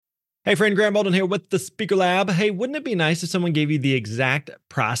Hey friend, Graham Baldwin here with the Speaker Lab. Hey, wouldn't it be nice if someone gave you the exact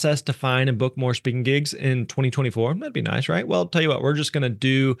process to find and book more speaking gigs in 2024? That'd be nice, right? Well, I'll tell you what, we're just going to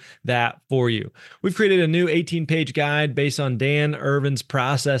do that for you. We've created a new 18-page guide based on Dan Irvin's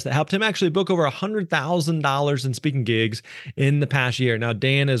process that helped him actually book over $100,000 in speaking gigs in the past year. Now,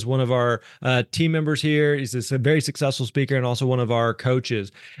 Dan is one of our team members here. He's a very successful speaker and also one of our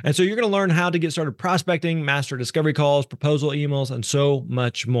coaches. And so you're going to learn how to get started prospecting, master discovery calls, proposal emails, and so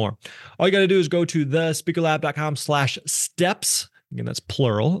much more. All you got to do is go to thespeakerlab.com/steps. Again, that's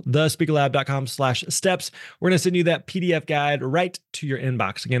plural, thespeakerlab.com/steps. We're going to send you that PDF guide right to your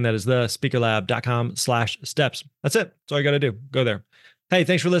inbox. Again, that is thespeakerlab.com/steps. That's it. That's all you got to do. Go there. Hey,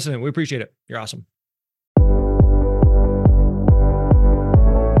 thanks for listening. We appreciate it. You're awesome.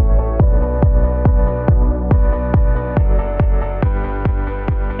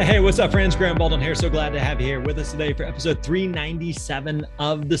 Hey, what's up, friends? Graham Baldwin here. So glad to have you here with us today for episode 397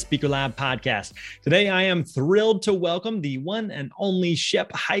 of the Speaker Lab podcast. Today, I am thrilled to welcome the one and only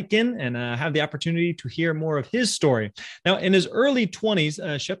Shep Hyken and have the opportunity to hear more of his story. Now, in his early 20s,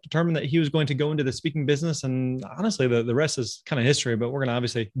 Shep determined that he was going to go into the speaking business, and honestly, the rest is kind of history, but we're going to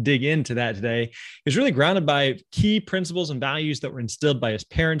obviously dig into that today. He was really grounded by key principles and values that were instilled by his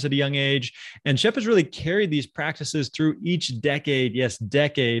parents at a young age, and Shep has really carried these practices through each decade,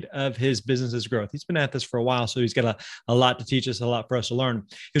 of his business's growth. He's been at this for a while, so he's got a lot to teach us, a lot for us to learn.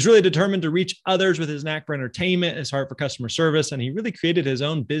 He's really determined to reach others with his knack for entertainment, his heart for customer service, and he really created his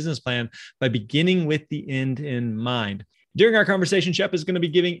own business plan by beginning with the end in mind. During our conversation, Shep is going to be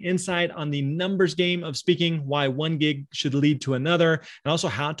giving insight on the numbers game of speaking, why one gig should lead to another, and also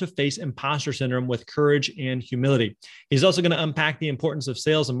how to face imposter syndrome with courage and humility. He's also going to unpack the importance of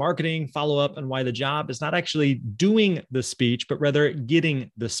sales and marketing, follow up on why the job is not actually doing the speech, but rather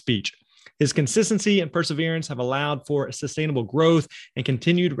getting the speech. His consistency and perseverance have allowed for sustainable growth and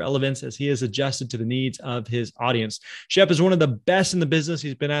continued relevance as he has adjusted to the needs of his audience. Shep is one of the best in the business.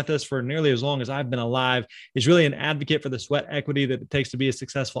 He's been at this for nearly as long as I've been alive. He's really an advocate for the sweat equity that it takes to be a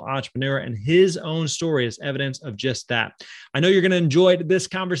successful entrepreneur, and his own story is evidence of just that. I know you're going to enjoy this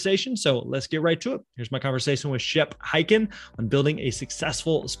conversation, so let's get right to it. Here's my conversation with Shep Hyken on building a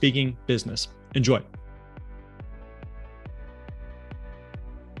successful speaking business. Enjoy.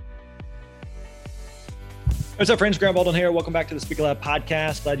 What's up, friends? Graham Baldwin here. Welcome back to the Speaker Lab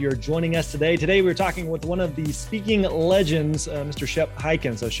podcast. Glad you're joining us today. Today, we're talking with one of the speaking legends, Mr. Shep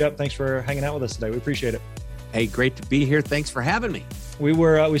Hyken. So, Shep, thanks for hanging out with us today. We appreciate it. Hey, great to be here. Thanks for having me.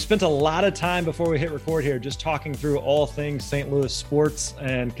 We spent a lot of time before we hit record here just talking through all things St. Louis sports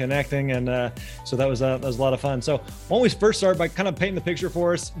and connecting, and so that was a lot of fun. So, why don't we first start by kind of painting the picture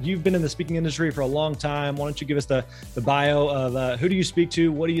for us? You've been in the speaking industry for a long time. Why don't you give us the bio of who do you speak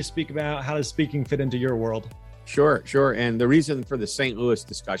to? What do you speak about? How does speaking fit into your world? Sure. And the reason for the St. Louis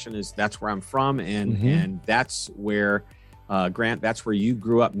discussion is that's where I'm from. And that's where, Grant, that's where you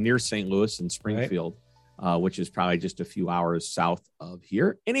grew up, near St. Louis in Springfield, right. Which is probably just a few hours south of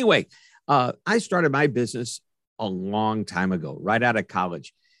here. Anyway, I started my business a long time ago, right out of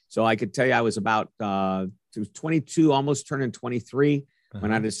college. So I could tell you I was about 22, almost turning 23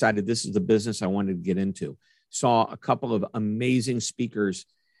 when I decided this is the business I wanted to get into. Saw a couple of amazing speakers.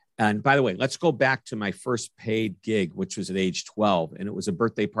 And by the way, let's go back to my first paid gig, which was at age 12. And it was a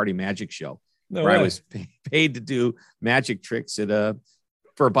birthday party magic show where I was paid to do magic tricks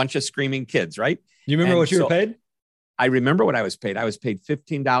for a bunch of screaming kids, right? You remember what you were paid? I remember what I was paid. I was paid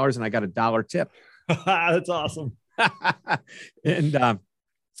 $15 and I got $1 tip. That's awesome. And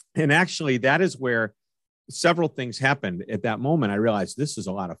actually, that is where several things happened. At that moment, I realized this is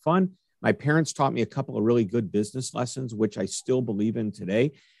a lot of fun. My parents taught me a couple of really good business lessons, which I still believe in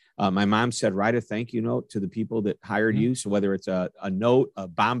today. My mom said, write a thank you note to the people that hired you. So whether it's a note, a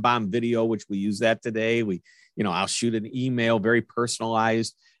bomb video, which we use that today, I'll shoot an email, very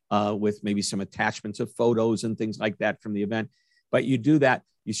personalized, with maybe some attachments of photos and things like that from the event. But you do that,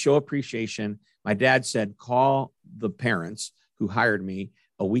 you show appreciation. My dad said, call the parents who hired me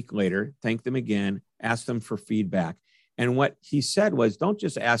a week later, thank them again, ask them for feedback. And what he said was, don't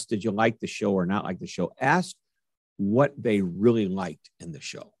just ask, did you like the show or not like the show? Ask what they really liked in the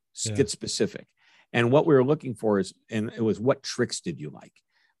show. Get specific. And what we were looking for it was, what tricks did you like?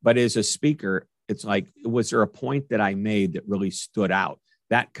 But as a speaker, it's like, was there a point that I made that really stood out?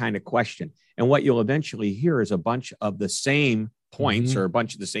 That kind of question. And what you'll eventually hear is a bunch of the same points or a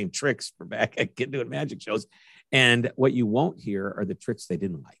bunch of the same tricks for back at doing magic shows. And what you won't hear are the tricks they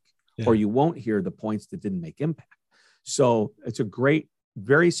didn't like, or you won't hear the points that didn't make impact. So it's a great,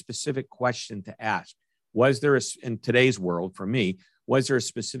 very specific question to ask. Was there in today's world, for me, was there a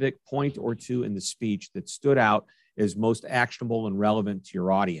specific point or two in the speech that stood out as most actionable and relevant to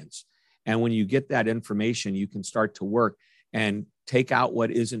your audience? And when you get that information, you can start to work and take out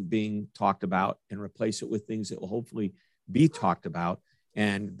what isn't being talked about and replace it with things that will hopefully be talked about.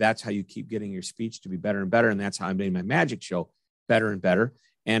 And that's how you keep getting your speech to be better and better. And that's how I made my magic show better and better.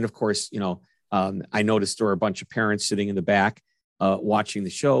 And of course, I noticed there were a bunch of parents sitting in the back watching the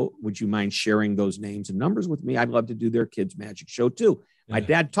show. Would you mind sharing those names and numbers with me? I'd love to do their kids' magic show too. My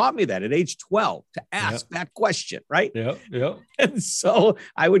dad taught me that at age 12 to ask that question, right? Yeah. And so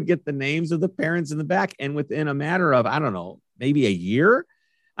I would get the names of the parents in the back. And within a matter of, I don't know, maybe a year,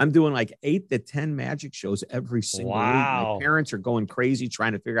 I'm doing like 8 to 10 magic shows every single week. My parents are going crazy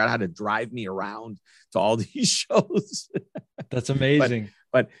trying to figure out how to drive me around to all these shows. That's amazing.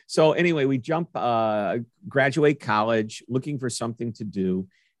 But so anyway, we graduate college, looking for something to do.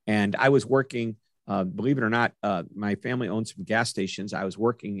 And I was working, believe it or not, my family owns some gas stations. I was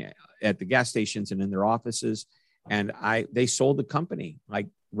working at the gas stations and in their offices. And they sold the company like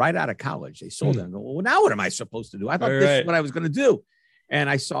right out of college. They sold it. Well, now what am I supposed to do? I thought this is what I was going to do. And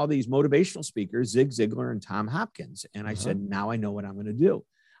I saw these motivational speakers, Zig Ziglar and Tom Hopkins. And I said, now I know what I'm going to do.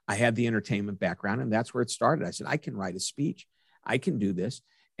 I had the entertainment background, and that's where it started. I said, I can write a speech. I can do this.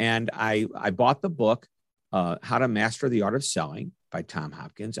 And I bought the book, How to Master the Art of Selling by Tom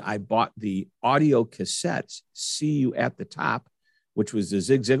Hopkins. I bought the audio cassettes, See You at the Top, which was the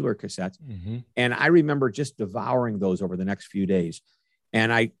Zig Ziglar cassettes. And I remember just devouring those over the next few days.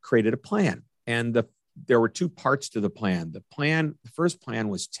 And I created a plan. And there were 2 parts to the plan. The first plan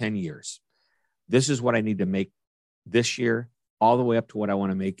was 10 years. This is what I need to make this year, all the way up to what I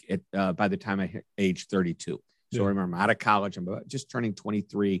want to make it by the time I hit age 32. So remember, I'm out of college. I'm just turning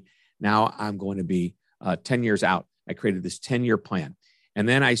 23. Now I'm going to be 10 years out. I created this 10-year plan. And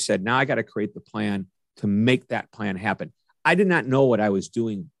then I said, now I got to create the plan to make that plan happen. I did not know what I was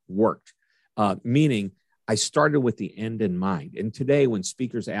doing worked, meaning I started with the end in mind. And today when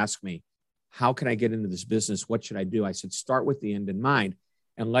speakers ask me, how can I get into this business? What should I do? I said, start with the end in mind,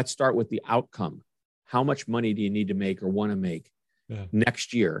 and let's start with the outcome. How much money do you need to make or want to make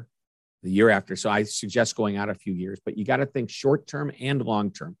next year, the year after? So I suggest going out a few years, but you got to think short-term and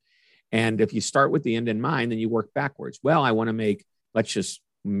long-term. And if you start with the end in mind, then you work backwards. Well, I want to make, let's just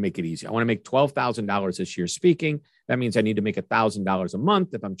make it easy. I want to make $12,000 this year speaking. That means I need to make $1,000 a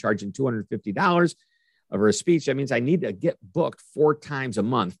month. If I'm charging $250 over a speech, that means I need to get booked 4 times a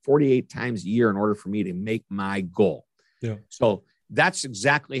month, 48 times a year in order for me to make my goal. So that's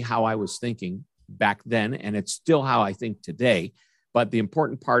exactly how I was thinking back then. And it's still how I think today. But the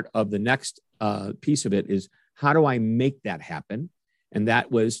important part of the next piece of it is, how do I make that happen? And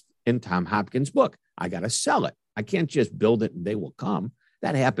that was in Tom Hopkins' book. I got to sell it. I can't just build it and they will come.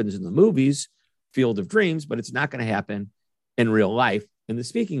 That happens in the movies, Field of Dreams, but it's not going to happen in real life in the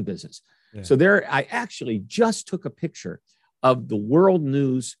speaking business. So there, I actually just took a picture of the World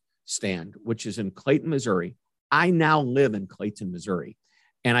News stand, which is in Clayton, Missouri. I now live in Clayton, Missouri,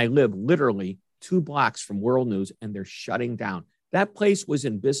 and I live literally 2 blocks from World News, and they're shutting down. That place was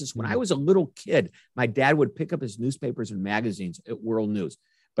in business. When I was a little kid, my dad would pick up his newspapers and magazines at World News.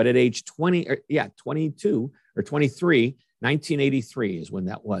 But at age 22 or 23, 1983 is when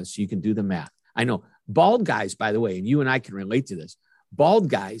that was. So you can do the math. I know bald guys, by the way, and you and I can relate to this. Bald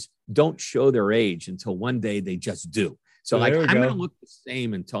guys don't show their age until one day they just do. So like, I'm going to look the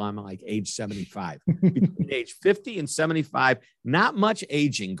same until I'm like age 75. Between age 50 and 75, not much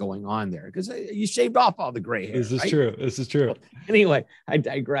aging going on there because you shaved off all the gray hair. This is true. This is true. Anyway, I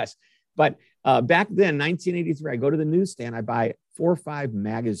digress. But back then, 1983, I go to the newsstand, I buy 4 or 5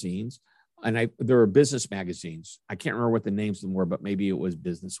 magazines, and there were business magazines. I can't remember what the names of them were, but maybe it was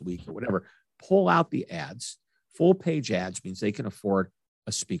Business Week or whatever. Pull out the ads. Full page ads means they can afford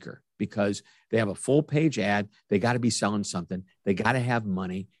a speaker because they have a full page ad. They got to be selling something. They got to have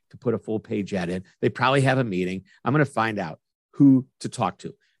money to put a full page ad in. They probably have a meeting. I'm going to find out who to talk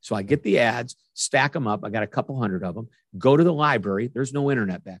to. So I get the ads, stack them up. I got a couple hundred of them, go to the library. There's no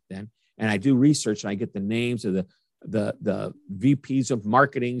internet back then. And I do research, and I get the names of the VPs of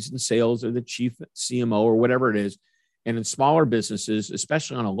marketings and sales, or the chief CMO, or whatever it is. And in smaller businesses,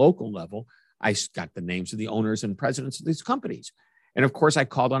 especially on a local level, I got the names of the owners and presidents of these companies. And of course, I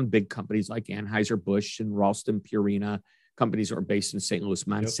called on big companies like Anheuser-Busch and Ralston Purina, companies that are based in St. Louis,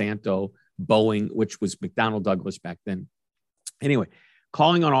 Monsanto, Boeing, which was McDonnell Douglas back then. Anyway,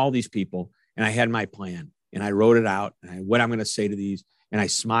 calling on all these people, and I had my plan, and I wrote it out, and what I'm going to say to these, and I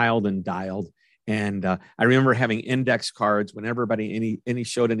smiled and dialed. And I remember having index cards. When everybody any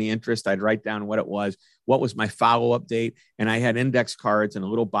showed any interest, I'd write down what it was, what was my follow-up date, and I had index cards in a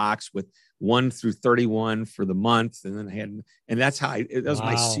little box with 1 through 31 for the month, and then I had, and that's how that was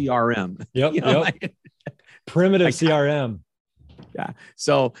my CRM. Primitive CRM. Yeah.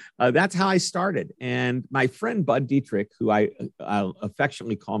 So that's how I started. And my friend, Bud Dietrich, who I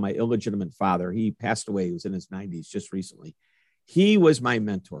affectionately call my illegitimate father, he passed away. He was in his 90s just recently. He was my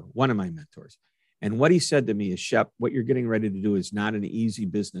mentor, one of my mentors. And what he said to me is, Shep, what you're getting ready to do is not an easy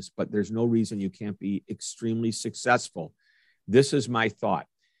business, but there's no reason you can't be extremely successful. This is my thought.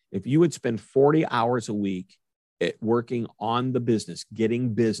 If you would spend 40 hours a week working on the business,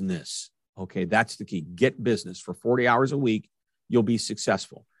 getting business, okay, that's the key. Get business for 40 hours a week, you'll be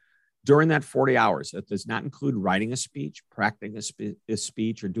successful. During that 40 hours, that does not include writing a speech, practicing a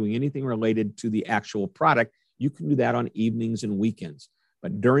speech, or doing anything related to the actual product. You can do that on evenings and weekends.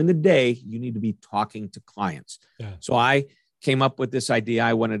 But during the day, you need to be talking to clients. Yeah. So I came up with this idea.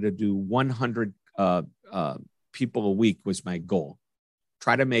 I wanted to do 100 people a week was my goal.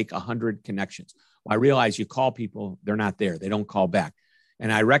 Try to make 100 connections. Well, I realized you call people, they're not there. They don't call back.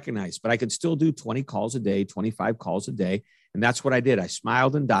 And I recognized, but I could still do 20 calls a day, 25 calls a day. And that's what I did. I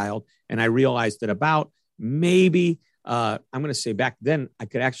smiled and dialed. And I realized that about maybe, I'm going to say back then, I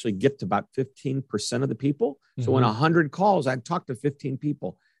could actually get to about 15% of the people. Mm-hmm. So in 100 calls, I'd talk to 15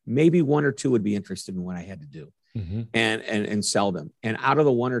 people. Maybe one or two would be interested in what I had to do, mm-hmm. and sell them. And out of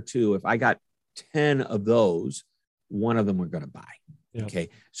the one or two, if I got 10 of those, one of them were going to buy. Yep. Okay.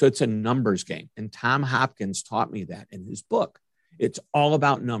 So it's a numbers game. And Tom Hopkins taught me that in his book. It's all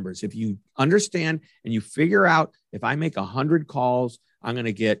about numbers. If you understand and you figure out, if I make 100 calls, I'm going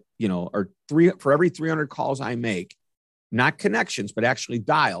to get, or for every 300 calls I make, not connections, but actually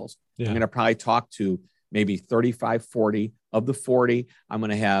dials, I'm going to probably talk to maybe 35, 40 of the 40. I'm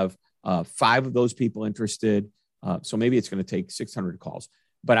going to have 5 of those people interested. So maybe it's going to take 600 calls.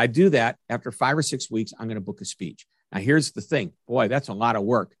 But I do that after 5 or 6 weeks, I'm going to book a speech. Now, here's the thing. Boy, that's a lot of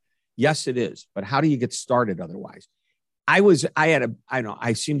work. Yes, it is. But how do you get started otherwise?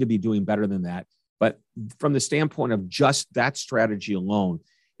 I seem to be doing better than that. But from the standpoint of just that strategy alone,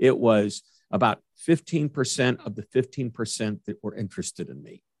 it was about 15% of the 15% that were interested in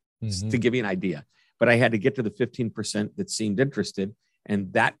me, mm-hmm. to give you an idea. But I had to get to the 15% that seemed interested.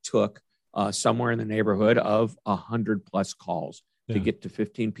 And that took somewhere in the neighborhood of 100 plus calls to get to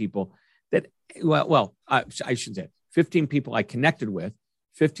 15 people that, I shouldn't say it. 15 people I connected with,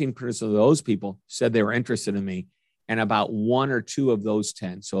 15% of those people said they were interested in me. And about 1 or 2 of those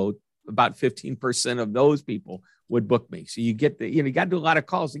 10, so about 15% of those people would book me. So you get you got to do a lot of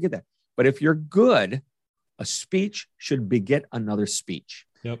calls to get that. But if you're good, a speech should beget another speech.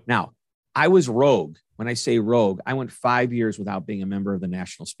 Yep. Now, I was rogue. When I say rogue, I went 5 years without being a member of the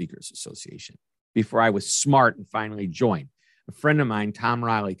National Speakers Association before I was smart and finally joined. A friend of mine, Tom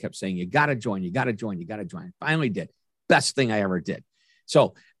Riley, kept saying, you got to join, you got to join, you got to join. I finally did. Best thing I ever did.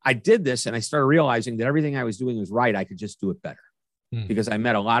 So I did this and I started realizing that everything I was doing was right. I could just do it better because I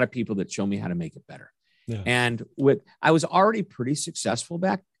met a lot of people that showed me how to make it better. Yeah. And I was already pretty successful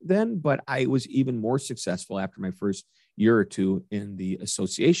back then, but I was even more successful after my first year or two in the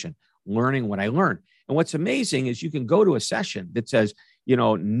association, learning what I learned. And what's amazing is you can go to a session that says,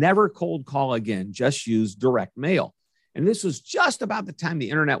 never cold call again, just use direct mail. And this was just about the time the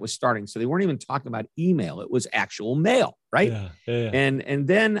internet was starting. So they weren't even talking about email. It was actual mail, right? Yeah. And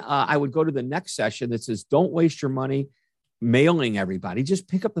then I would go to the next session that says, don't waste your money mailing everybody. Just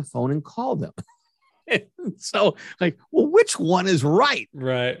pick up the phone and call them. So which one is right?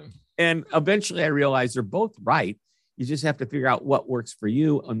 Right. And eventually I realized they're both right. You just have to figure out what works for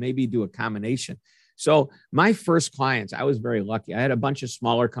you and maybe do a combination. So my first clients, I was very lucky. I had a bunch of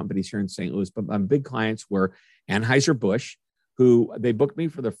smaller companies here in St. Louis, but my big clients were Anheuser-Busch, who they booked me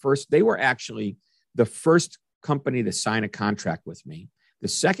for they were actually the first company to sign a contract with me. The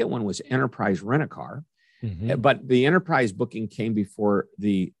second one was Enterprise Rent-A-Car, but the Enterprise booking came before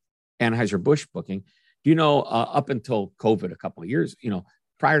the Anheuser-Busch booking. Up until COVID, a couple of years,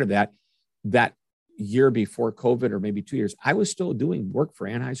 prior to that year before COVID, or maybe 2 years, I was still doing work for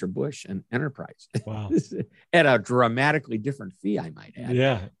Anheuser-Busch and Enterprise. Wow. At a dramatically different fee, I might add.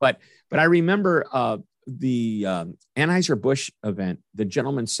 Yeah. But I remember the Anheuser-Busch event, the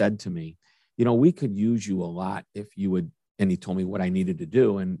gentleman said to me, we could use you a lot if you would, and he told me what I needed to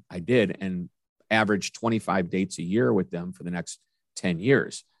do. And I did, and averaged 25 dates a year with them for the next 10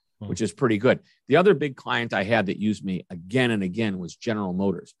 years, which is pretty good. The other big client I had that used me again and again was General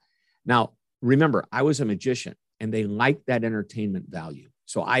Motors. Now, remember, I was a magician and they liked that entertainment value.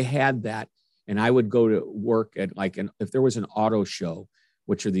 So I had that, and I would go to work at if there was an auto show,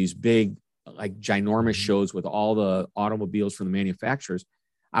 which are these big, ginormous shows with all the automobiles from the manufacturers,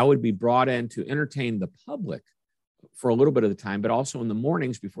 I would be brought in to entertain the public for a little bit of the time, but also in the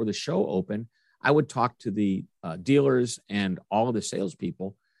mornings before the show opened, I would talk to the dealers and all of the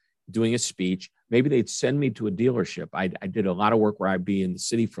salespeople, doing a speech, maybe they'd send me to a dealership. I did a lot of work where I'd be in the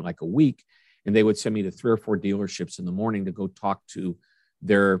city for like a week, and they would send me to 3 or 4 dealerships in the morning to go talk to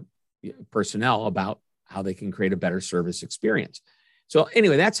their personnel about how they can create a better service experience. So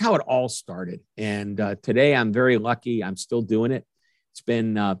anyway, that's how it all started. And today I'm very lucky. I'm still doing it. It's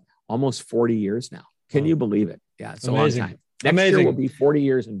been almost 40 years now. Can you believe it? Yeah, it's amazing. A long time. Next year will be 40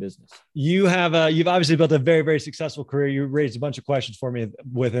 years in business. You've obviously built a very, very successful career. You raised a bunch of questions for me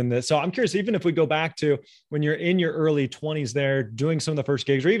within this. So I'm curious, even if we go back to when you're in your early 20s there, doing some of the first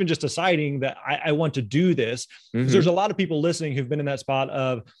gigs, or even just deciding that I want to do this, because there's a lot of people listening who've been in that spot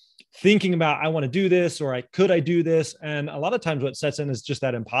of thinking about, I want to do this, or could I do this? And a lot of times what sets in is just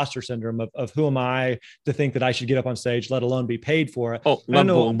that imposter syndrome of who am I to think that I should get up on stage, let alone be paid for it. Oh,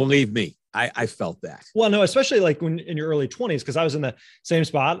 believe me, I felt that. Well, no, especially like when in your early 20s, because I was in the same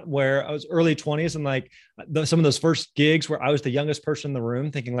spot where I was early 20s, and like some of those first gigs where I was the youngest person in the room,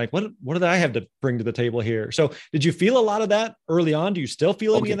 thinking like, what did I have to bring to the table here? So did you feel a lot of that early on? Do you still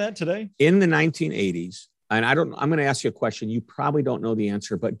feel any of that today? In the 1980s, and I'm going to ask you a question. You probably don't know the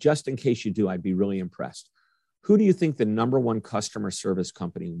answer, but just in case you do, I'd be really impressed. Who do you think the number one customer service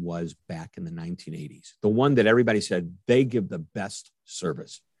company was back in the 1980s? The one that everybody said they give the best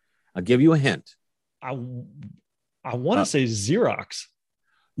service. I'll give you a hint. I want to say Xerox.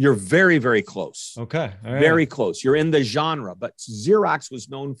 You're very, very close. Okay. All right. Very close. You're in the genre, but Xerox was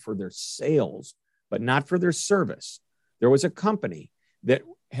known for their sales, but not for their service. There was a company that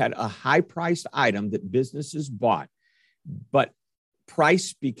had a high-priced item that businesses bought, but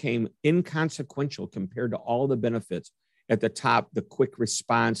price became inconsequential compared to all the benefits at the top, the quick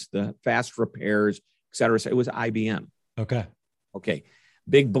response, the fast repairs, et cetera. So it was IBM. Okay.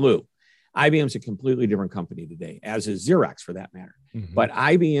 Big Blue. IBM's a completely different company today, as is Xerox for that matter. But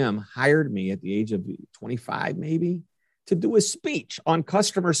IBM hired me at the age of 25, maybe, to do a speech on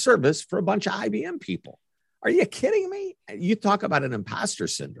customer service for a bunch of IBM people. Are you kidding me? You talk about an imposter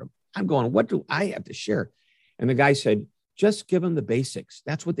syndrome. I'm going, what do I have to share? And the guy said, just give them the basics.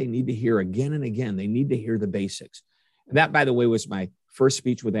 That's what they need to hear again and again. They need to hear the basics. And that, by the way, was my first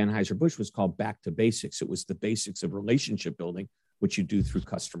speech with Anheuser-Busch, was called Back to Basics. It was the basics of relationship building, which you do through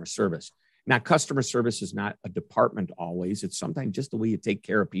customer service. Now, customer service is not a department always. It's sometimes just the way you take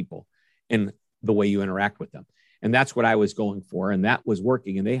care of people and the way you interact with them. And that's what I was going for. And that was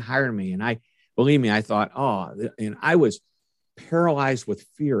working. And they hired me. And believe me, I thought, and I was paralyzed with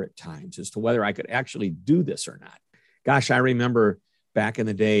fear at times as to whether I could actually do this or not. Gosh, I remember back in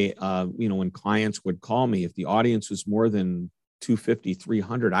the day, when clients would call me, if the audience was more than 250,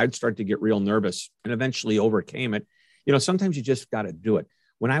 300, I'd start to get real nervous, and eventually overcame it. Sometimes you just got to do it.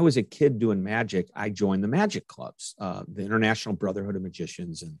 When I was a kid doing magic, I joined the magic clubs, the International Brotherhood of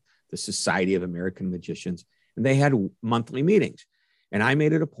Magicians and the Society of American Magicians, and they had monthly meetings. And I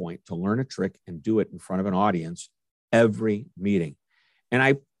made it a point to learn a trick and do it in front of an audience every meeting. And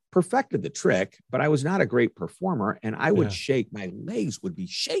I perfected the trick, but I was not a great performer. And I would shake, my legs would be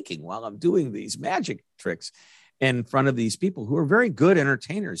shaking while I'm doing these magic tricks in front of these people who are very good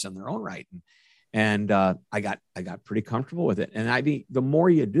entertainers in their own right. And I got pretty comfortable with it. And the more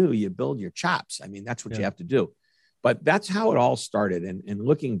you do, you build your chops. I mean, that's what you have to do. But that's how it all started. And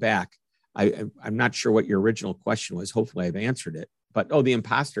looking back, I'm not sure what your original question was. Hopefully I've answered it. But, the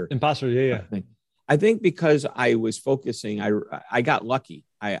imposter. Yeah. I think because I was focusing, I got lucky.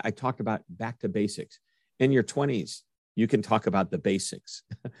 I talked about back to basics. In your 20s, you can talk about the basics.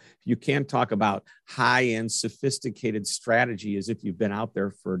 You can't talk about high-end sophisticated strategy as if you've been out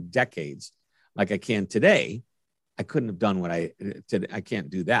there for decades like I can today. I couldn't have done what I did. I can't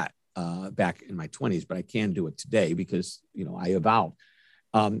do that back in my 20s, but I can do it today because, I evolved.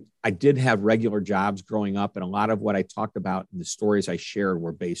 I did have regular jobs growing up, and a lot of what I talked about and the stories I shared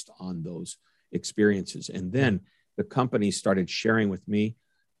were based on those experiences. And then the company started sharing with me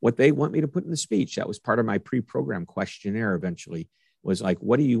what they want me to put in the speech. That was part of my pre-program questionnaire eventually, was like,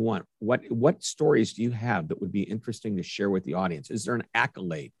 what do you want? What stories do you have that would be interesting to share with the audience? Is there an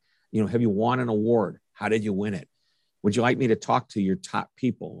accolade? Have you won an award? How did you win it? Would you like me to talk to your top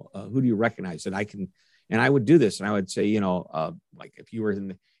people? Who do you recognize that I can? And I would do this, and I would say, like if you were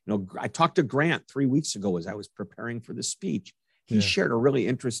in I talked to Grant 3 weeks ago as I was preparing for the speech. He shared a really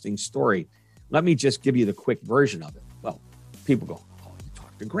interesting story. Let me just give you the quick version of it. Well, people go, oh, you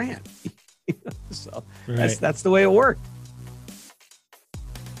talked to Grant. So that's the way it worked.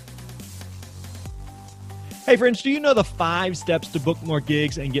 Hey friends, do you know the 5 steps to book more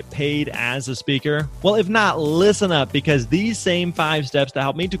gigs and get paid as a speaker? Well, if not, listen up, because these same 5 steps that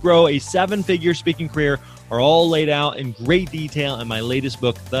helped me to grow a 7-figure speaking career are all laid out in great detail in my latest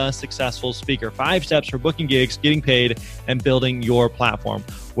book, The Successful Speaker. 5 steps for booking gigs, getting paid, and building your platform.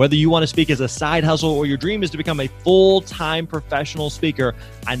 Whether you want to speak as a side hustle or your dream is to become a full-time professional speaker,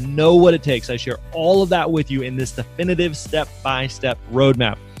 I know what it takes. I share all of that with you in this definitive step-by-step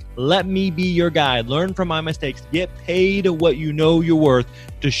roadmap. Let me be your guide. Learn from my mistakes. Get paid what you know you're worth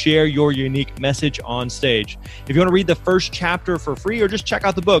to share your unique message on stage. If you want to read the first chapter for free or just check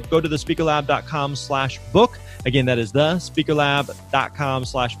out the book, go to thespeakerlab.com/book. Again, that is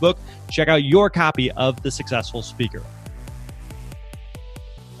thespeakerlab.com/book. Check out your copy of The Successful Speaker.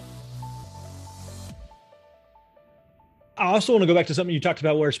 I also want to go back to something you talked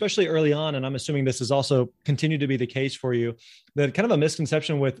about where, especially early on, and I'm assuming this has also continued to be the case for you, that kind of a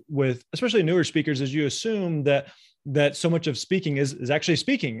misconception with especially newer speakers is you assume that so much of speaking is actually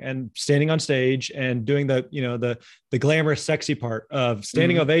speaking and standing on stage and doing the glamorous, sexy part of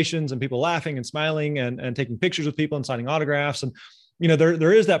standing ovations and people laughing and smiling and taking pictures with people and signing autographs. And,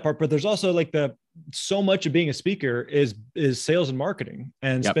 there is that part, but there's also so much of being a speaker is sales and marketing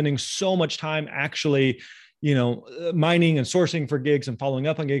and spending so much time actually mining and sourcing for gigs and following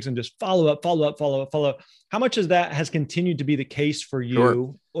up on gigs and just follow up. How much of that has continued to be the case for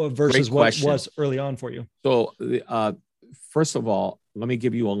you versus what was early on for you? So, first of all, let me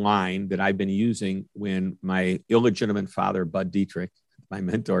give you a line that I've been using when my illegitimate father, Bud Dietrich, my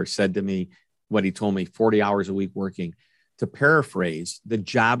mentor, said to me what he told me, 40 hours a week working. To paraphrase, the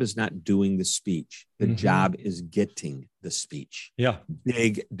job is not doing the speech. The job is getting the speech. Yeah.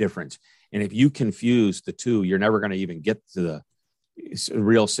 Big difference. And if you confuse the two, you're never going to even get to the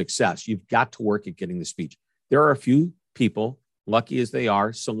real success. You've got to work at getting the speech. There are a few people, lucky as they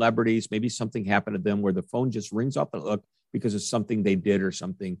are, celebrities, maybe something happened to them where the phone just rings off the hook because of something they did or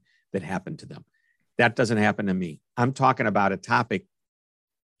something that happened to them. That doesn't happen to me. I'm talking about a topic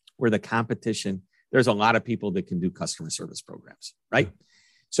where the competition, there's a lot of people that can do customer service programs, right? Yeah.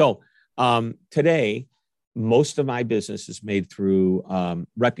 So today, most of my business is made through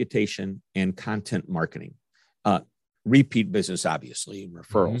reputation and content marketing. Repeat business, obviously, and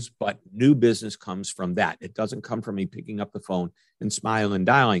referrals, but new business comes from that. It doesn't come from me picking up the phone and smiling and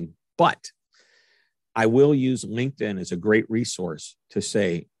dialing, but I will use LinkedIn as a great resource to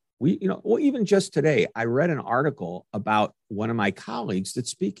say, even just today, I read an article about one of my colleagues that's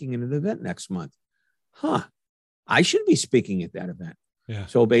speaking at an event next month. I should be speaking at that event. Yeah.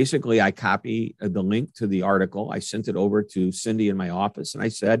 So basically, I copy the link to the article. I sent it over to Cindy in my office, and I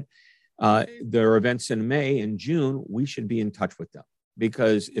said, there are events in May and June. We should be in touch with them,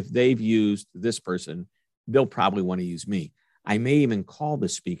 because if they've used this person, they'll probably want to use me. I may even call the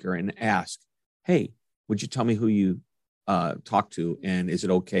speaker and ask, hey, would you tell me who you talked to? And is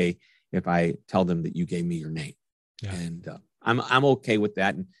it okay if I tell them that you gave me your name? Yeah. And I'm okay with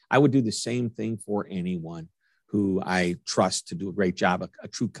that. And I would do the same thing for anyone who I trust to do a great job, a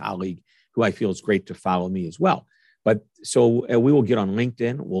true colleague who I feel is great to follow me as well. But so we will get on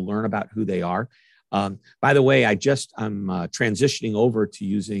LinkedIn. We'll learn about who they are. By the way, I'm transitioning over to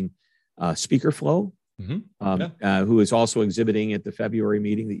using Speaker Flow, who is also exhibiting at the February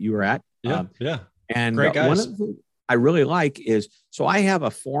meeting that you were at. And great guys. One of the things I really like is, so I have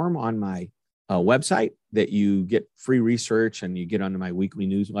a form on my website that you get free research and you get onto my weekly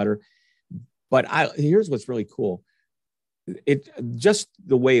newsletter. But here's what's really cool. It just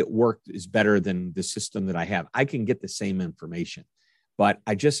the way it worked is better than the system that I have. I can get the same information, but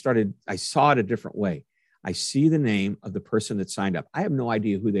I saw it a different way. I see the name of the person that signed up. I have no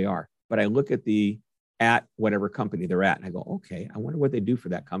idea who they are, but I look at whatever company they're at and I go, okay, I wonder what they do for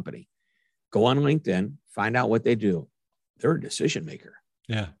that company. Go on LinkedIn, find out what they do. They're a decision maker.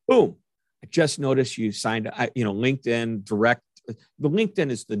 Yeah. Boom. I just noticed you signed, LinkedIn direct. The LinkedIn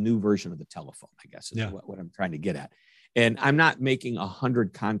is the new version of the telephone, I guess, is what I'm trying to get at. And I'm not making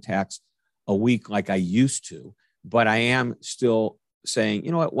 100 contacts a week like I used to, but I am still saying,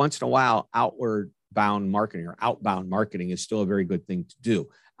 you know what, once in a while, outbound marketing is still a very good thing to do,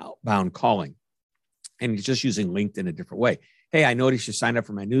 outbound calling. And just using LinkedIn a different way. Hey, I noticed you signed up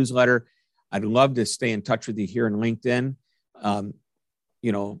for my newsletter. I'd love to stay in touch with you here in LinkedIn.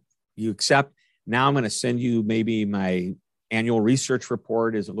 You accept. Now I'm going to send you maybe my annual research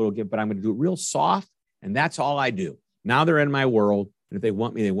report is a little bit, but I'm going to do it real soft. And that's all I do. Now they're in my world. And if they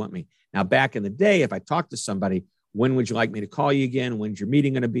want me, they want me. Now, back in the day, if I talked to somebody, when would you like me to call you again? When's your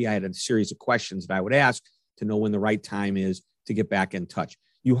meeting going to be? I had a series of questions that I would ask to know when the right time is to get back in touch.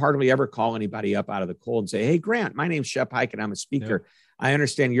 You hardly ever call anybody up out of the cold and say, hey, Grant, my name's Shep Hyken. I'm a speaker. Yep. I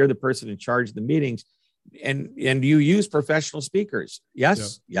understand you're the person in charge of the meetings. And you use professional speakers.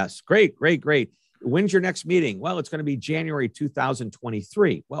 Yes. Yeah. Yes. Great. When's your next meeting? Well, it's going to be January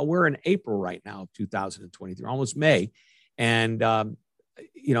 2023. Well, we're in April right now, 2023, almost May. And,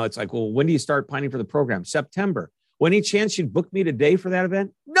 it's like, well, when do you start planning for the program? September. Well, any chance you'd book me today for that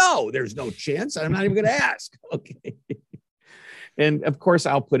event? No, there's no chance. I'm not even going to ask. Okay. And of course,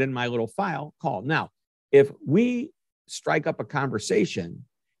 I'll put in my little file call. Now, if we strike up a conversation,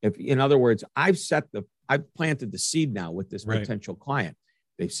 in other words, I've planted the seed now with this potential client.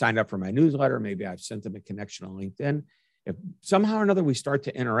 They've signed up for my newsletter. Maybe I've sent them a connection on LinkedIn. If somehow or another we start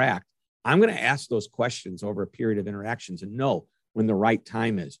to interact, I'm going to ask those questions over a period of interactions and know when the right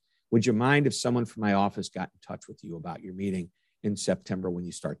time is. Would you mind if someone from my office got in touch with you about your meeting in September when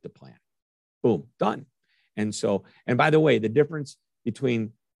you start the plan? Boom, done. And by the way, the difference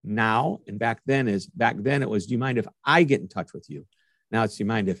between now and back then it was, do you mind if I get in touch with you? Now it's, do you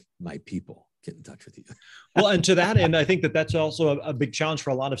mind if my people get in touch with you? Well, and to that end, I think that's also a big challenge for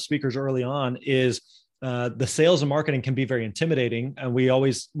a lot of speakers early on is the sales and marketing can be very intimidating. And we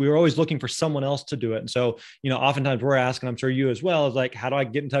were always looking for someone else to do it. And so, oftentimes we're asking, I'm sure you as well, is like, how do I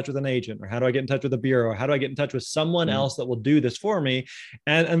get in touch with an agent, or how do I get in touch with a bureau? Or how do I get in touch with someone else that will do this for me?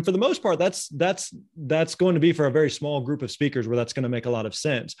 And for the most part, that's going to be for a very small group of speakers where that's going to make a lot of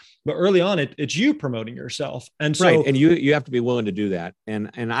sense. But early on, it's you promoting yourself. And so, right. And you have to be willing to do that. And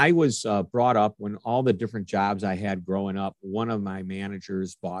I was brought up, when all the different jobs I had growing up, one of my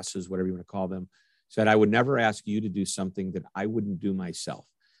managers, bosses, whatever you want to call them, said, I would never ask you to do something that I wouldn't do myself.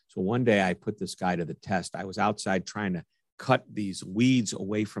 So one day I put this guy to the test. I was outside trying to cut these weeds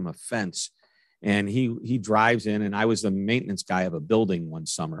away from a fence. And he drives in, and I was the maintenance guy of a building one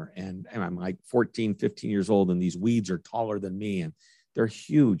summer. And I'm like 14, 15 years old, and these weeds are taller than me, and they're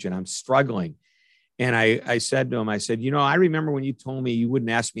huge, and I'm struggling. And I said to him, I said, I remember when you told me you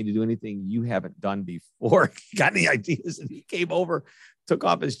wouldn't ask me to do anything you haven't done before. Got any ideas? And he came over, took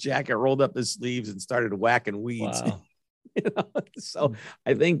off his jacket, rolled up his sleeves, and started whacking weeds. Wow. So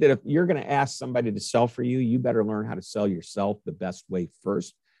I think that if you're going to ask somebody to sell for you, you better learn how to sell yourself the best way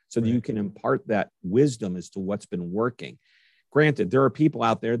first, so that you can impart that wisdom as to what's been working. Granted, there are people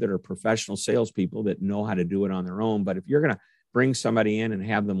out there that are professional salespeople that know how to do it on their own. But if you're going to bring somebody in and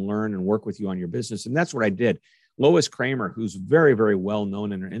have them learn and work with you on your business, and that's what I did. Lois Kramer, who's very, very well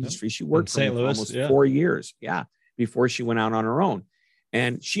known in her industry, she worked for St. Louis almost 4 years, before she went out on her own.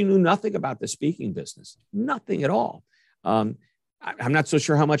 And she knew nothing about the speaking business, nothing at all. I'm not so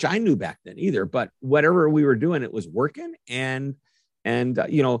sure how much I knew back then either, but whatever we were doing, it was working. And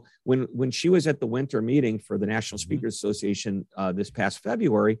when she was at the winter meeting for the National Speakers Association this past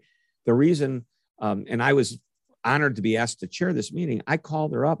February, the reason, and I was honored to be asked to chair this meeting, I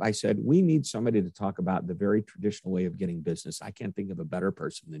called her up. I said, we need somebody to talk about the very traditional way of getting business. I can't think of a better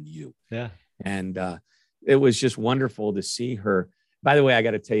person than you. Yeah. And it was just wonderful to see her. By the way, I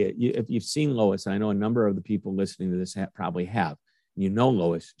got to tell you, if you've seen Lois, and I know a number of the people listening to this probably have,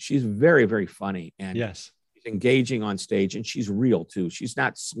 Lois, she's very, very funny. And she's engaging on stage, and she's real too. She's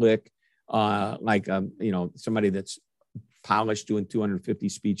not slick, like somebody that's polished doing 250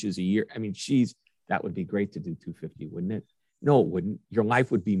 speeches a year. I mean, that would be great to do 250, wouldn't it? No, it wouldn't. Your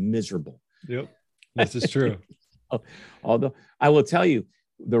life would be miserable. Yep. This is true. Although I will tell you,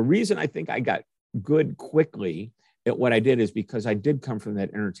 the reason I think I got good quickly at what I did is because I did come from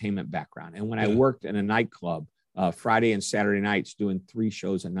that entertainment background. And when I worked in a nightclub, Friday and Saturday nights, doing 3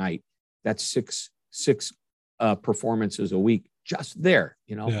 shows a night, that's six performances a week just there,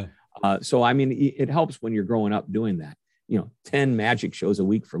 So, I mean, it helps when you're growing up doing that, 10 magic shows a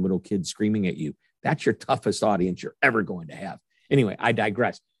week for little kids screaming at you. That's your toughest audience you're ever going to have. Anyway, I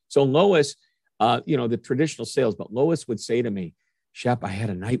digress. So Lois, the traditional sales, but Lois would say to me, Shep, I had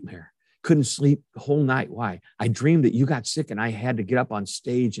a nightmare. Couldn't sleep the whole night. Why? I dreamed that you got sick and I had to get up on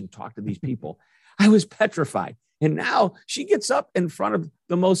stage and talk to these people. I was petrified. And now she gets up in front of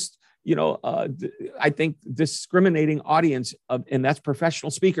the most, I think discriminating audience and that's professional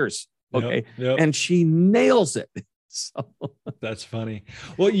speakers. Okay. Yep. And she nails it. So that's funny.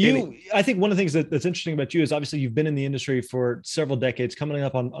 Well, I think one of the things that's interesting about you is obviously you've been in the industry for several decades, coming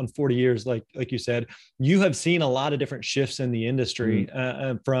up on 40 years, like you said. You have seen a lot of different shifts in the industry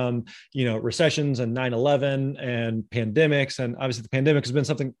from, recessions and 9/11 and pandemics. And obviously the pandemic has been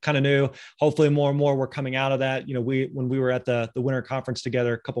something kind of new. Hopefully more and more we're coming out of that. When we were at the winter conference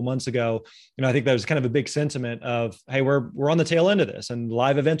together a couple months ago, I think that was kind of a big sentiment of, hey, we're on the tail end of this, and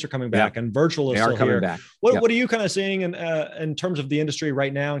live events are coming back and virtual is still here. Back. What are you kind of seeing in terms of the industry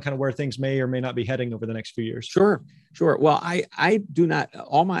right now, and kind of where things may or may not be heading over the next few years? Sure. Well, I do not,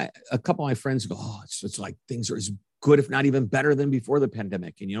 a couple of my friends go, it's like things are as good, if not even better than before the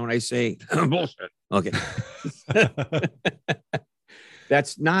pandemic. And you know what I say? Bullshit. Okay.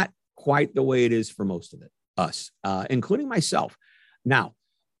 That's not quite the way it is for most of us, including myself. Now,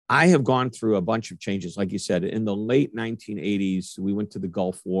 I have gone through a bunch of changes. Like you said, in the late 1980s, we went to the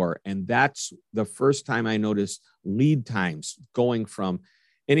Gulf War. And that's the first time I noticed lead times going from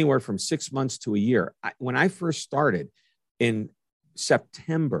anywhere from 6 months to a year. When I first started in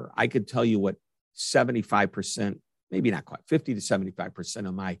September, I could tell you what 75%, maybe not quite, 50 to 75%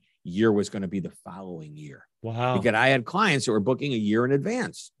 of my year was going to be the following year. Wow. Because I had clients who were booking a year in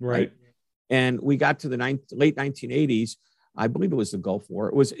advance. Right. And we got to the late 1980s. I believe it was the Gulf War.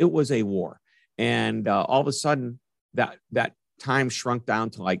 It was a war. And all of a sudden that time shrunk down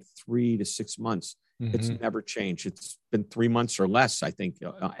to like 3 to 6 months. Mm-hmm. It's never changed. It's been 3 months or less. I think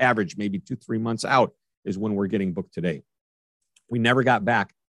average, maybe 2-3 months out is when we're getting booked today. We never got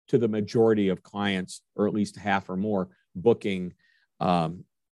back to the majority of clients, or at least half or more, booking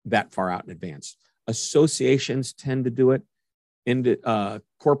that far out in advance. Associations tend to do it. Into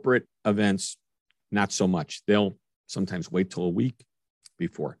corporate events, not so much. They'll sometimes wait till a week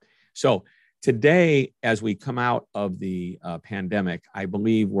before. So today, as we come out of the pandemic, I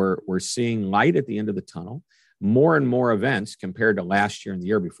believe we're seeing light at the end of the tunnel. More and more events compared to last year and the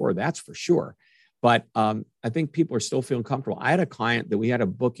year before, that's for sure. But I think people are still feeling comfortable. I had a client that we had a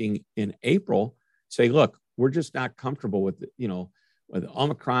booking in April say, look, we're just not comfortable with, with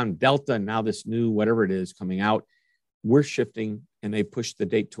Omicron, Delta, and now this new, whatever it is coming out. We're shifting, and they pushed the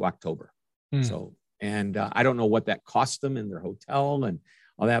date to October. So, and I don't know what that cost them in their hotel and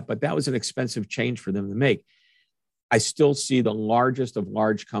all that, but that was an expensive change for them to make. I still see the largest of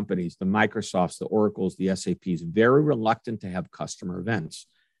large companies, the Microsofts, the Oracles, the SAPs, very reluctant to have customer events.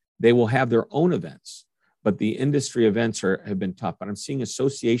 They will have their own events, but the industry events have been tough. But I'm seeing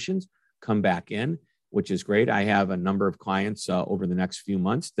associations come back in, which is great. I have a number of clients over the next few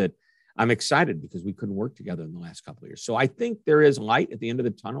months that I'm excited because we couldn't work together in the last couple of years. So I think there is light at the end of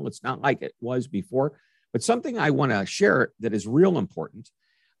the tunnel. It's not like it was before, but something I want to share that is real important.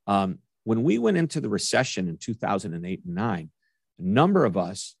 When we went into the recession in 2008 and 9, a number of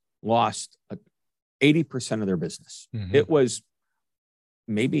us lost 80% of their business. Mm-hmm. It was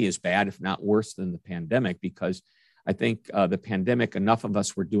maybe as bad, if not worse than the pandemic, because I think the pandemic, enough of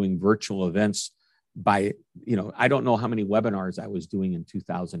us were doing virtual events by, I don't know how many webinars I was doing in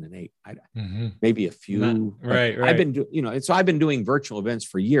 2008. Maybe a few. Right. I've been so I've been doing virtual events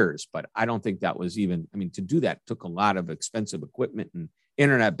for years, but I don't think that was even, to do that took a lot of expensive equipment and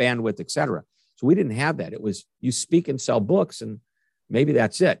internet bandwidth, et cetera. So we didn't have that. It was you speak and sell books, and maybe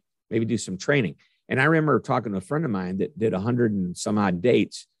that's it. Maybe do some training. And I remember talking to a friend of mine that did 100 and some odd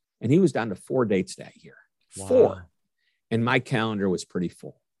dates, and he was down to 4 dates that year. Wow. 4. And my calendar was pretty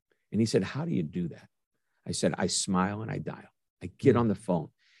full. And he said, how do you do that? I said, I smile and I dial. I get on the phone.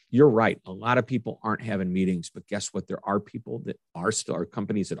 You're right. A lot of people aren't having meetings, but guess what? There are people that are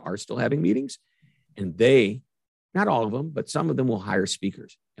companies that are still having meetings, and they, not all of them, but some of them will hire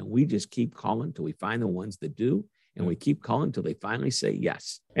speakers. And we just keep calling until we find the ones that do. And we keep calling until they finally say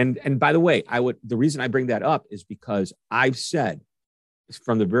yes. And by the way, the reason I bring that up is because I've said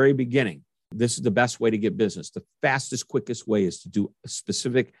from the very beginning, this is the best way to get business. The fastest, quickest way is to do a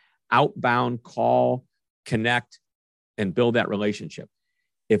specific outbound call, connect, and build that relationship.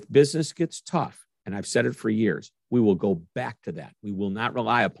 If business gets tough, and I've said it for years, we will go back to that. We will not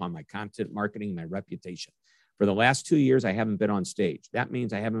rely upon my content marketing, my reputation. For the last 2 years, I haven't been on stage. That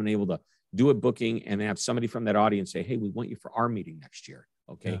means I haven't been able to do a booking and have somebody from that audience say, hey, we want you for our meeting next year.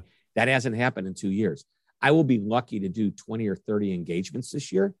 Okay. Yeah. That hasn't happened in 2 years. I will be lucky to do 20 or 30 engagements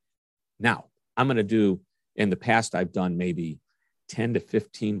this year. Now, I'm going to do, in the past, I've done maybe 10 to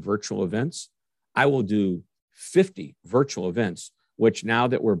 15 virtual events. I will do 50 virtual events, which now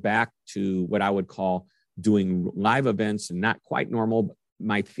that we're back to what I would call doing live events and not quite normal, but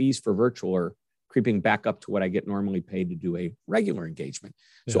my fees for virtual are creeping back up to what I get normally paid to do a regular engagement.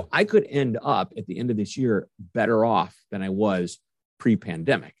 Yeah. So I could end up at the end of this year better off than I was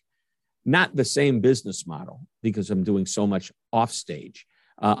pre-pandemic. Not the same business model because I'm doing so much off stage.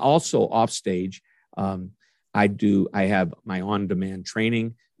 Also off stage, I have my on-demand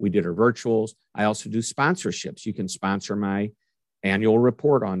training. We did our virtuals. I also do sponsorships. You can sponsor my annual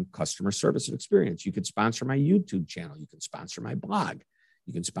report on customer service and experience. You can sponsor my YouTube channel. You can sponsor my blog.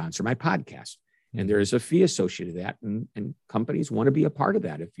 You can sponsor my podcast. And there is a fee associated with that. And companies want to be a part of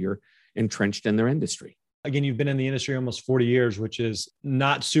that if you're entrenched in their industry. Again, you've been in the industry almost 40 years, which is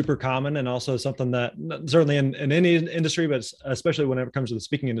not super common, and also something that certainly in any industry, but especially whenever it comes to the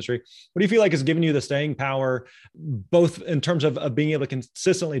speaking industry. What do you feel like has given you the staying power, both in terms of being able to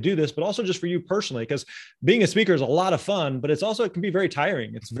consistently do this, but also just for you personally? Because being a speaker is a lot of fun, but it can be very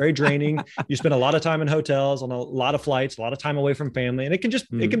tiring. It's very draining. You spend a lot of time in hotels, on a lot of flights, a lot of time away from family, and it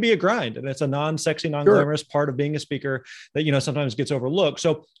can be a grind. And it's a non-sexy, non-glamorous part of being a speaker that, sometimes gets overlooked.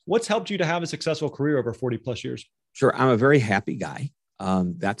 So what's helped you to have a successful career over 40 plus years? Sure. I'm a very happy guy.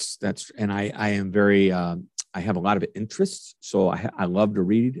 And I am very, I have a lot of interests. So I love to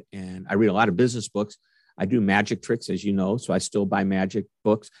read, and I read a lot of business books. I do magic tricks, as you know, so I still buy magic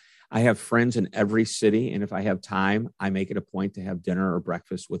books. I have friends in every city. And if I have time, I make it a point to have dinner or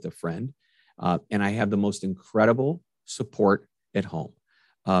breakfast with a friend. And I have the most incredible support at home.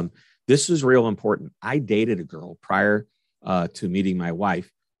 This is real important. I dated a girl prior to meeting my wife,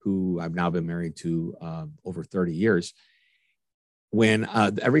 who I've now been married to over 30 years. When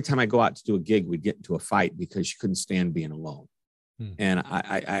every time I go out to do a gig, we'd get into a fight because she couldn't stand being alone. And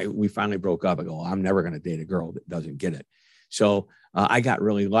we finally broke up. I go, I'm never going to date a girl that doesn't get it. So I got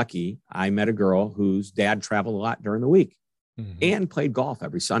really lucky. I met a girl whose dad traveled a lot during the week and played golf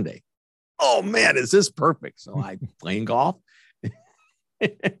every Sunday. Oh man, is this perfect? So I playing golf.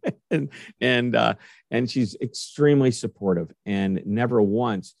 and she's extremely supportive, and never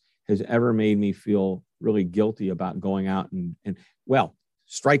once has ever made me feel really guilty about going out and well,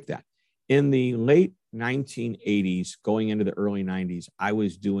 strike that. In the late 1980s, going into the early 90s, I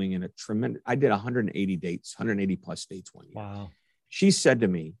was doing I did 180 dates, 180 plus dates one year. Wow. She said to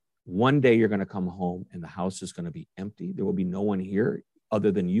me, one day you're going to come home and the house is going to be empty. There will be no one here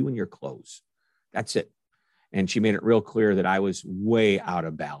other than you and your clothes. That's it. And she made it real clear that I was way out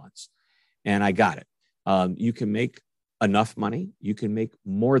of balance. And I got it. You can make enough money. You can make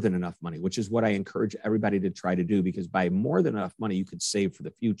more than enough money, which is what I encourage everybody to try to do, because by more than enough money, you could save for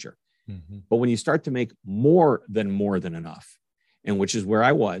the future. But when you start to make more than enough, and which is where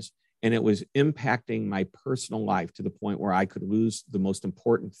I was, and it was impacting my personal life to the point where I could lose the most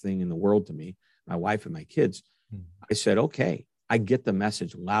important thing in the world to me, my wife and my kids, I said, okay, I get the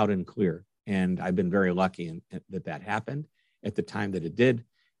message loud and clear. And I've been very lucky that happened at the time that it did.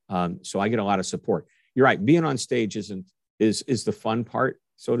 So I get a lot of support. You're right. Being on stage is the fun part,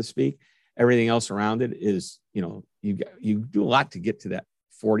 so to speak. Everything else around it is, you do a lot to get to that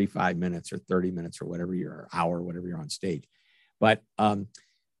 45 minutes or 30 minutes or whatever or hour, whatever you're on stage. But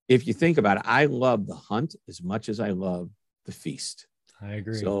if you think about it, I love the hunt as much as I love the feast. I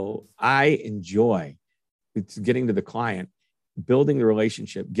agree. So I enjoy getting to the client, building the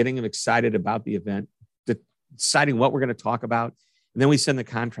relationship, getting them excited about the event, deciding what we're going to talk about. And then we send the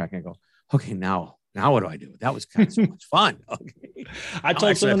contract and I go, okay, now what do I do? That was kind of so much fun. Okay. I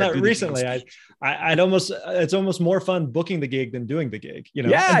told someone that recently. It's almost more fun booking the gig than doing the gig.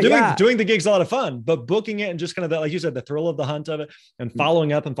 Doing the gig's a lot of fun, but booking it and just kind of that, like you said, the thrill of the hunt of it, and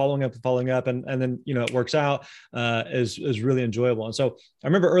following up, and then it works out is really enjoyable. And so I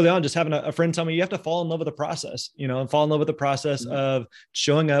remember early on just having a friend tell me, you have to fall in love with the process, and fall in love with the process of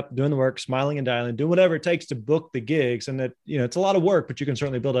showing up, doing the work, smiling and dialing, doing whatever it takes to book the gigs. And that, it's a lot of work, but you can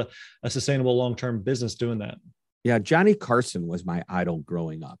certainly build a sustainable long-term business doing that. Yeah. Johnny Carson was my idol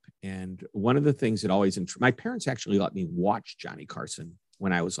growing up. And one of the things that always, my parents actually let me watch Johnny Carson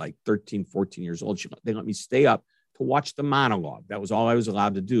when I was like 13, 14 years old. They let me stay up to watch the monologue. That was all I was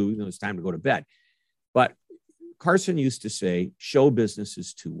allowed to do. It was time to go to bed. But Carson used to say, show business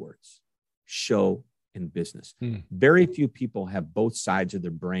is two words: show and business. Very few people have both sides of their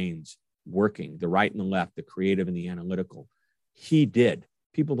brains working, the right and the left, the creative and the analytical. He did.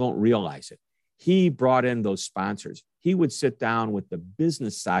 People don't realize it. He brought in those sponsors. He would sit down with the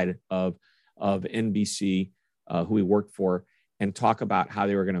business side of NBC, who he worked for, and talk about how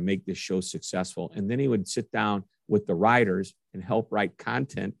they were going to make this show successful. And then he would sit down with the writers and help write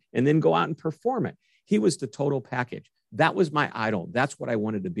content, and then go out and perform it. He was the total package. That was my idol. That's what I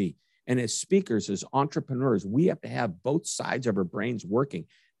wanted to be. And as speakers, as entrepreneurs, we have to have both sides of our brains working.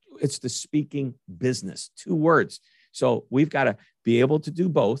 It's the speaking business, two words. So we've got to be able to do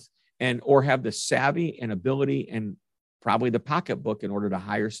both, or have the savvy and ability and probably the pocketbook in order to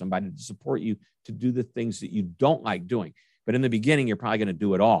hire somebody to support you to do the things that you don't like doing. But in the beginning, you're probably going to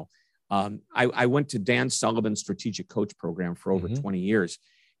do it all. I went to Dan Sullivan's strategic coach program for over 20 years.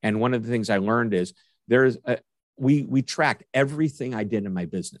 And one of the things I learned is we tracked everything I did in my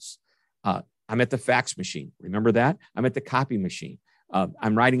business. I'm at the fax machine. Remember that? I'm at the copy machine.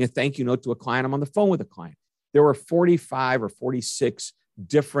 I'm writing a thank you note to a client. I'm on the phone with a client. There were 45 or 46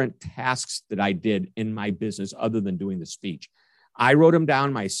 different tasks that I did in my business other than doing the speech. I wrote them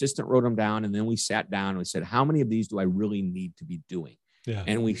down. My assistant wrote them down. And then we sat down and we said, how many of these do I really need to be doing? Yeah.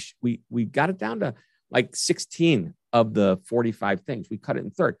 And we got it down to like 16 of the 45 things. We cut it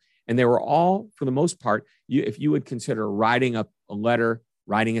in third. And they were all, for the most part, if you would consider writing a letter,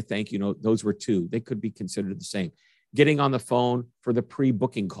 writing a thank you note, those were 2. They could be considered the same. Getting on the phone for the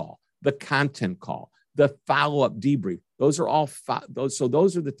pre-booking call, the content call, the follow-up debrief. Those are all those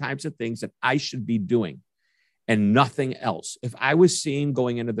are the types of things that I should be doing and nothing else. If I was seen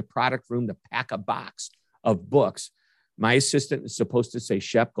going into the product room to pack a box of books, my assistant is supposed to say,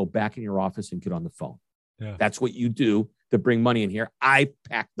 Shep, go back in your office and get on the phone. Yeah. That's what you do to bring money in here. I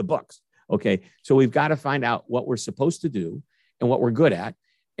pack the books. Okay. So we've got to find out what we're supposed to do and what we're good at.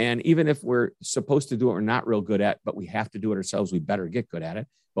 And even if we're supposed to do what we're not real good at, but we have to do it ourselves, we better get good at it.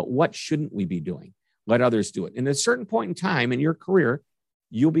 But what shouldn't we be doing? Let others do it. And at a certain point in time in your career,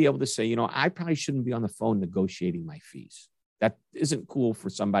 you'll be able to say, I probably shouldn't be on the phone negotiating my fees. That isn't cool for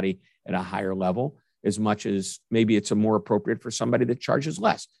somebody at a higher level, as much as maybe it's more appropriate for somebody that charges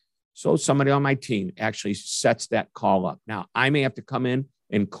less. So somebody on my team actually sets that call up. Now, I may have to come in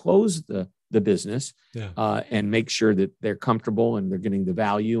and close the business and make sure that they're comfortable and they're getting the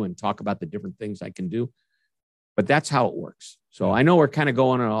value and talk about the different things I can do. But that's how it works. So I know we're kind of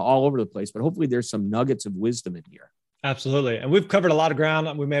going all over the place, but hopefully there's some nuggets of wisdom in here. Absolutely. And we've covered a lot of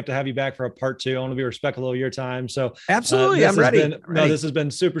ground. We may have to have you back for a part 2. I want to be respectful of your time. So absolutely. I'm ready. This has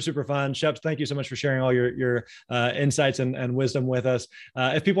been super, super fun. Shep, thank you so much for sharing all your insights and wisdom with us.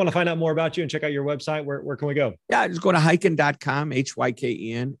 If people want to find out more about you and check out your website, where can we go? Yeah, just go to hyken.com,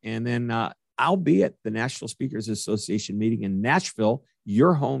 Hyken. And then I'll be at the National Speakers Association meeting in Nashville,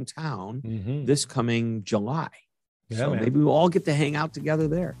 your hometown, this coming July. Yeah, so maybe we'll all get to hang out together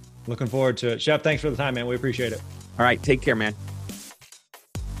there. Looking forward to it. Shep, thanks for the time, man. We appreciate it. All right. Take care, man.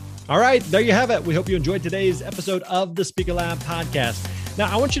 All right. There you have it. We hope you enjoyed today's episode of the Speaker Lab podcast. Now,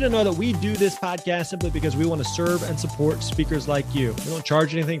 I want you to know that we do this podcast simply because we want to serve and support speakers like you. We don't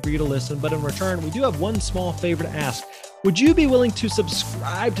charge anything for you to listen, but in return, we do have one small favor to ask. Would you be willing to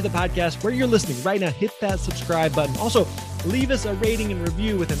subscribe to the podcast where you're listening right now? Hit that subscribe button. Also, leave us a rating and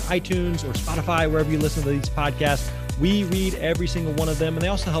review within iTunes or Spotify, wherever you listen to these podcasts. We read every single one of them, and they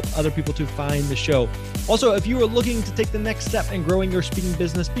also help other people to find the show. Also, if you are looking to take the next step in growing your speaking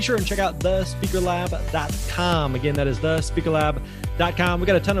business, be sure and check out thespeakerlab.com. Again, that is thespeakerlab.com. We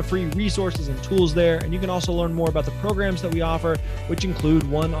got a ton of free resources and tools there, and you can also learn more about the programs that we offer, which include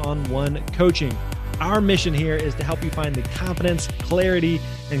one-on-one coaching. Our mission here is to help you find the confidence, clarity,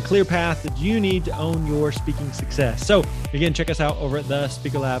 and clear path that you need to own your speaking success. So again, check us out over at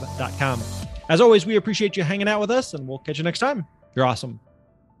thespeakerlab.com. As always, we appreciate you hanging out with us, and we'll catch you next time. You're awesome.